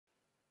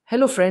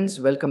Hello friends,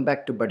 welcome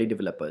back to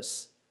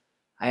BuddyDevelopers.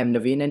 I am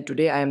Naveen and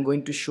today I am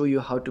going to show you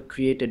how to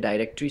create a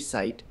directory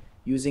site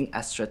using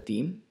Astra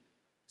theme,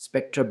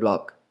 Spectra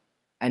block,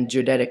 and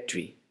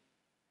GeoDirectory.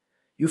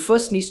 You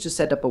first need to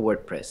set up a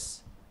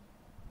WordPress.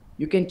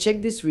 You can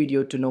check this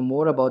video to know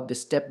more about the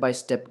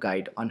step-by-step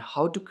guide on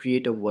how to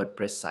create a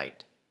WordPress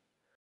site.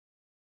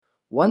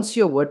 Once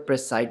your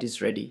WordPress site is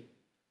ready,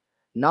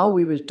 now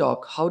we will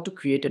talk how to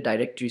create a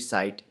directory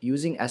site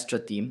using Astra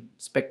theme,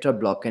 Spectra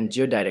block, and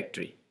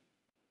GeoDirectory.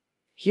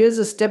 Here's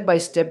a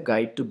step-by-step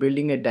guide to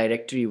building a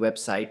directory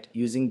website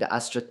using the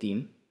Astra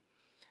theme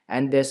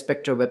and their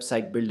Spectra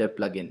website builder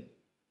plugin.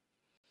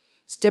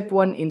 Step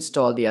 1.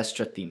 Install the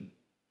Astra theme.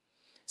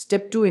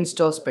 Step 2.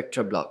 Install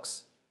Spectra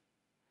blocks.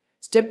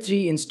 Step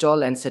 3.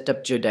 Install and set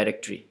up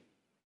GeoDirectory.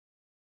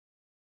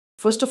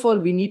 First of all,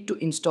 we need to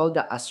install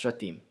the Astra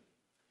theme.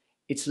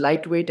 It's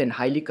lightweight and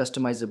highly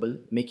customizable,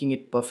 making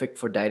it perfect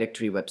for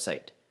directory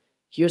website.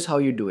 Here's how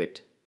you do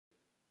it.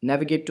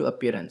 Navigate to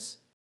Appearance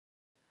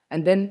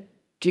and then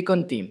click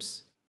on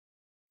Themes.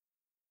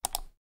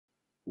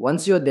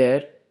 Once you're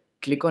there,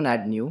 click on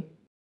Add New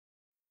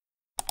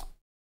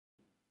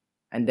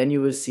and then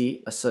you will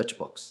see a search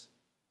box.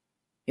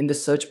 In the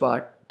search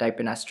bar, type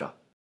in Astra.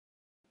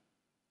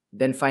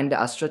 Then find the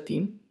Astra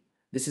theme.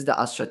 This is the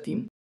Astra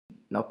theme.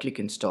 Now click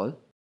Install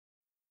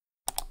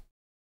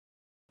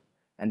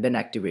and then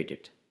activate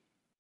it.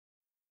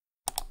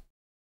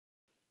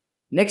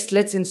 Next,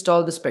 let's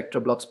install the Spectra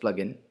Blocks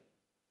plugin.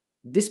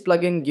 This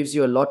plugin gives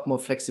you a lot more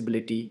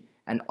flexibility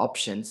and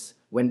options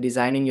when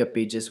designing your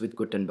pages with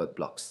Gutenberg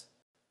blocks.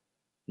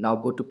 Now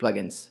go to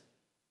Plugins.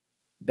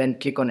 Then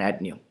click on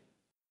Add New.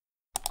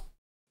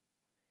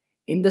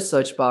 In the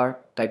search bar,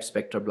 type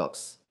Spectra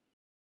Blocks.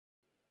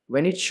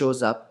 When it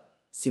shows up,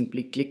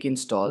 simply click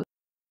Install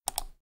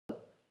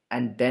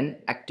and then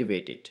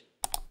activate it.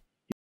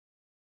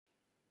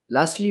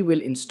 Lastly, we'll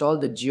install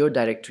the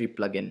GeoDirectory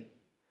plugin,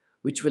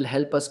 which will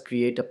help us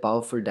create a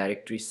powerful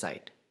directory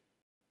site.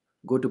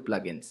 Go to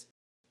Plugins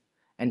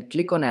and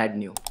click on Add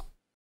New.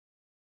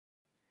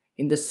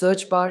 In the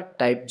search bar,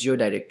 type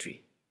GeoDirectory.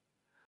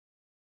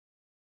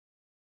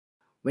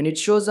 When it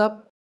shows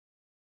up,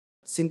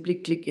 simply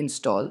click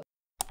Install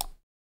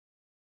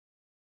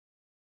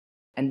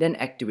and then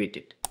activate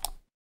it.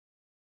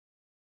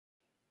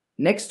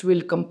 Next,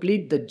 we'll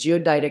complete the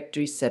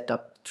GeoDirectory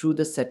setup through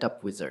the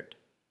Setup wizard.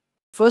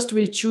 First,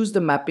 we'll choose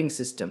the mapping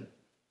system.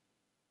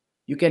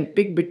 You can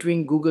pick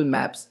between Google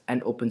Maps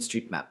and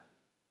OpenStreetMap.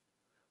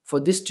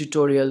 For this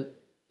tutorial,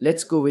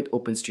 let's go with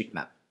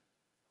OpenStreetMap,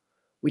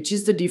 which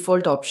is the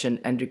default option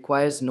and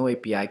requires no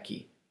API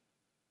key.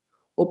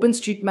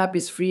 OpenStreetMap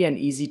is free and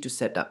easy to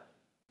set up.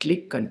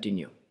 Click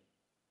Continue.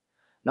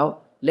 Now,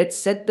 let's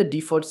set the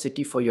default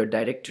city for your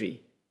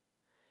directory.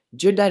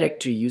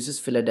 GeoDirectory uses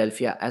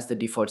Philadelphia as the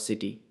default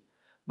city,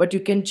 but you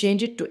can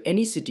change it to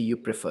any city you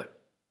prefer.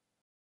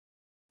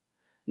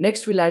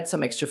 Next, we'll add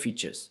some extra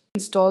features.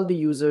 Install the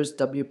Users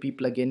WP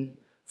plugin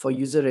for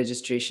user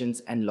registrations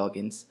and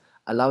logins,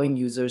 allowing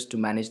users to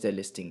manage their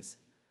listings.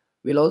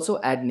 We'll also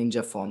add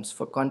Ninja forms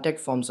for contact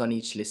forms on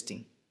each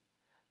listing.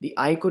 The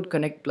iCode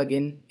Connect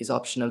plugin is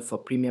optional for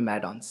premium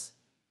add-ons.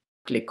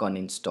 Click on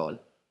Install.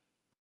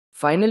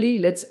 Finally,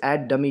 let's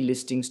add dummy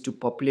listings to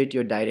populate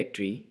your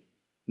directory,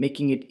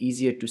 making it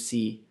easier to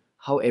see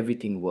how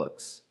everything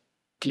works.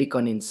 Click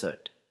on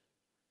Insert.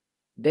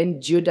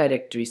 Then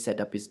GeoDirectory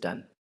setup is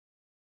done.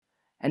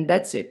 And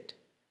that's it.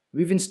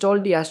 We've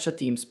installed the Astra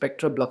theme,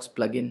 Spectra Blocks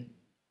plugin,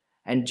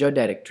 and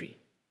GeoDirectory.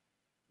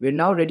 We're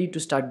now ready to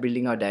start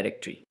building our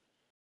directory.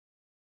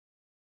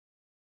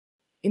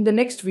 In the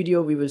next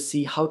video, we will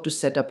see how to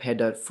set up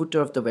header,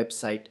 footer of the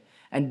website,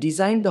 and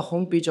design the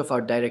homepage of our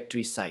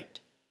directory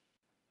site.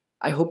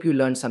 I hope you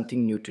learned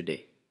something new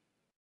today.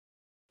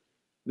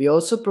 We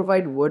also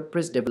provide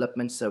WordPress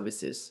development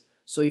services,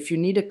 so if you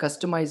need a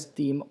customized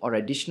theme or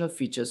additional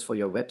features for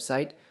your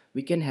website,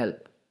 we can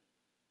help.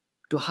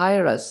 To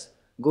hire us,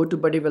 go to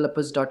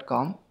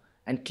BuddyDevelopers.com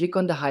and click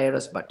on the Hire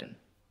Us button.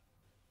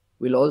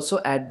 We'll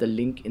also add the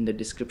link in the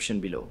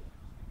description below.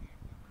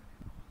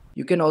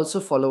 You can also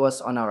follow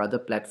us on our other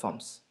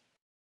platforms.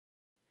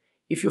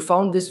 If you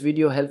found this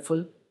video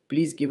helpful,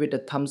 please give it a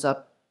thumbs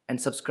up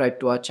and subscribe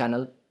to our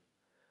channel,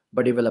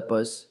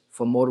 BuddyDevelopers,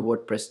 for more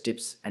WordPress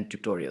tips and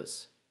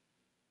tutorials.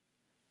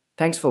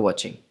 Thanks for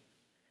watching.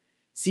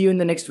 See you in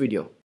the next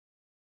video.